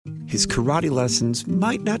his karate lessons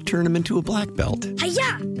might not turn him into a black belt.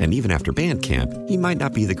 Hi-ya! And even after band camp, he might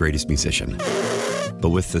not be the greatest musician.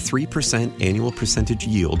 But with the 3% annual percentage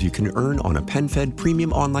yield you can earn on a PenFed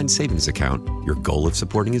premium online savings account, your goal of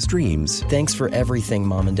supporting his dreams... Thanks for everything,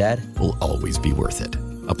 Mom and Dad. ...will always be worth it.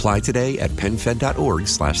 Apply today at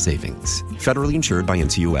PenFed.org/savings. Federally insured by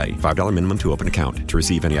NCUA. $5 minimum to open account. To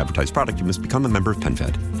receive any advertised product, you must become a member of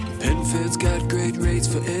PenFed. PenFed's got great rates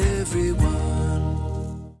for everyone.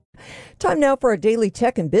 Time now for our daily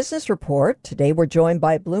tech and business report. Today we're joined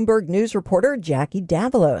by Bloomberg News reporter Jackie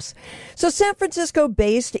Davalos. So San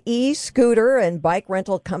Francisco-based e-scooter and bike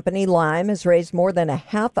rental company Lime has raised more than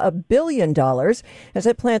 $500 million as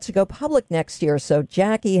it plans to go public next year. So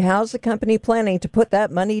Jackie, how's the company planning to put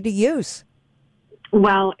that money to use?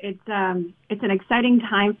 Well, it's an exciting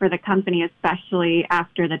time for the company, especially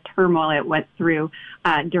after the turmoil it went through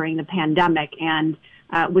during the pandemic. And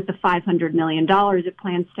with the $500 million, it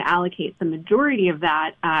plans to allocate the majority of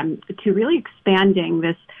that to really expanding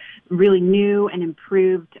this really new and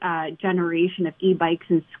improved generation of e-bikes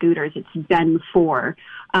and scooters. It's Gen 4,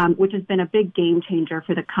 which has been a big game changer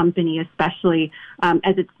for the company, especially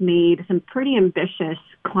as it's made some pretty ambitious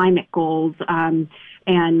climate goals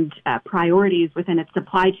and priorities within its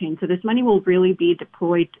supply chain. So this money will really be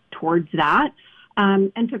deployed towards that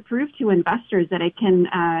and to prove to investors that it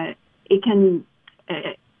can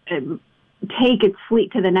take its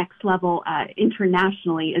fleet to the next level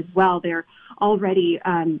internationally as well. They're already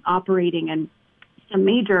operating in some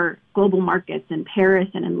major global markets in Paris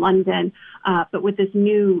and in London, but with this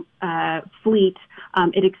new fleet,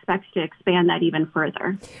 it expects to expand that even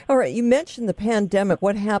further. All right, you mentioned the pandemic.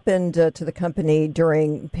 What happened to the company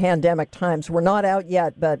during pandemic times? We're not out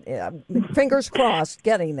yet, but fingers crossed,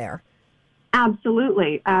 getting there.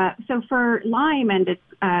 Absolutely. So for Lime and its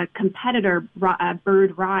competitor,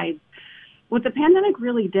 Bird Rides, what the pandemic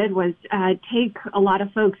really did was take a lot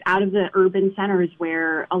of folks out of the urban centers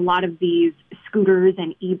where a lot of these scooters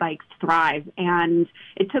and e-bikes thrive. And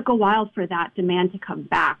it took a while for that demand to come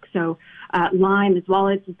back. So Lime, as well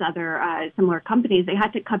as its other similar companies, they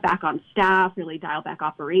had to cut back on staff, really dial back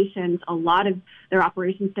operations. A lot of their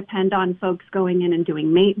operations depend on folks going in and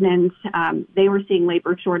doing maintenance. They were seeing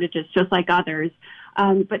labor shortages just like others.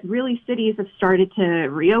 But really, cities have started to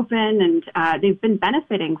reopen, and they've been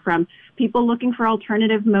benefiting from people looking for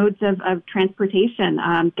alternative modes of transportation,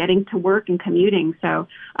 getting to work and commuting. So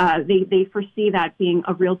they foresee that being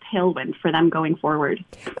a real tailwind for them going forward.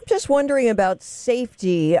 I'm just wondering about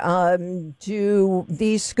safety. Do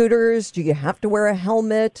these scooters, do you have to wear a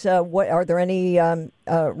helmet? What are there any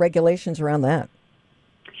regulations around that?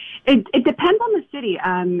 It depends on the city.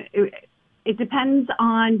 It depends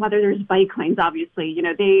on whether there's bike lanes, obviously. You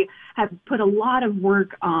know, they have put a lot of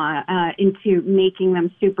work into making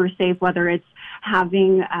them super safe, whether it's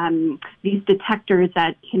having these detectors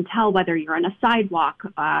that can tell whether you're on a sidewalk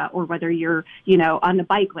or whether you're, you know, on the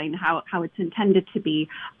bike lane, how it's intended to be,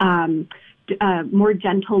 more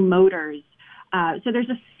gentle motors. So there's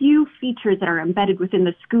a few features that are embedded within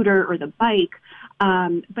the scooter or the bike.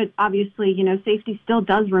 But obviously, you know, safety still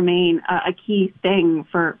does remain a key thing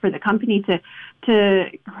for the company to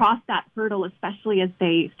cross that hurdle, especially as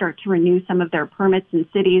they start to renew some of their permits in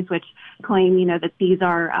cities, which claim, you know, that these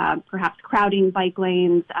are perhaps crowding bike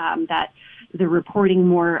lanes, that they're reporting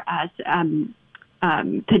more as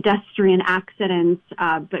pedestrian accidents.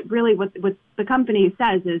 But really what the company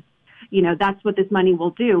says is, you know, that's what this money will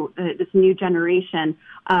do. This new generation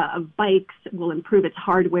of bikes will improve its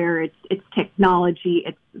hardware, its technology,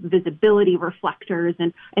 its visibility reflectors,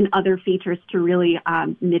 and other features to really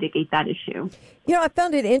mitigate that issue. You know, I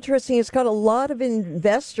found it interesting. It's got a lot of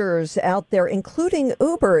investors out there, including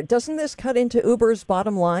Uber. Doesn't this cut into Uber's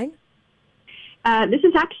bottom line? This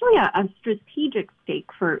is actually a strategic stake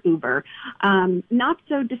for Uber, not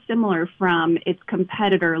so dissimilar from its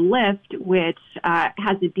competitor Lyft, which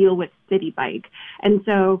has a deal with Citi Bike. And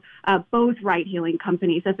so both ride-hailing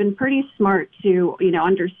companies have been pretty smart to, you know,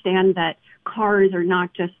 understand that cars are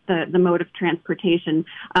not just the mode of transportation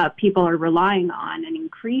people are relying on, and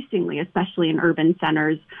increasingly, especially in urban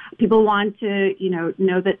centers, people want to, you know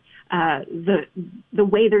that the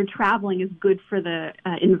way they're traveling is good for the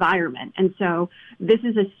environment. And so this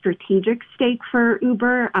is a strategic stake for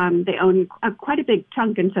Uber. They own quite a big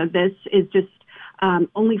chunk, and so this is just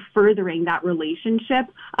only furthering that relationship.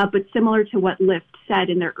 But similar to what Lyft said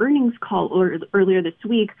in their earnings call earlier this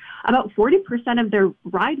week, about 40% of their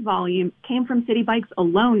ride volume came from Citi Bikes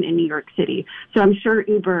alone in New York City. So I'm sure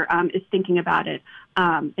Uber is thinking about it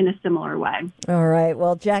in a similar way. All right.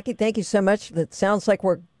 Well, Jackie, thank you so much. That sounds like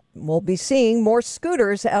we're we'll be seeing more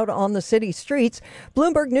scooters out on the city streets.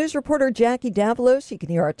 Bloomberg News reporter Jackie Davalos. You can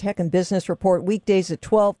hear our Tech and Business Report weekdays at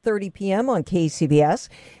 12:30 p.m. on KCBS.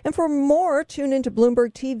 And for more, tune into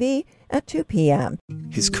Bloomberg TV at 2 p.m.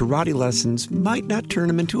 His karate lessons might not turn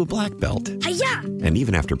him into a black belt. Hi-ya! And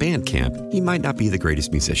even after band camp, he might not be the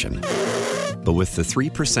greatest musician. But with the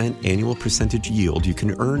 3% annual percentage yield you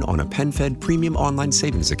can earn on a PenFed premium online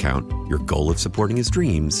savings account, your goal of supporting his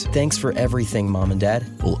dreams Thanks for everything, Mom and Dad.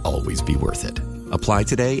 will always be worth it. Apply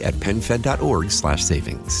today at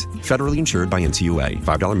PenFed.org/savings. Federally insured by NCUA.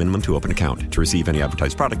 $5 minimum to open account. To receive any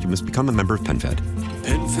advertised product, you must become a member of PenFed.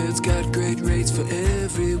 PenFed's got great rates for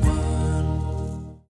everyone.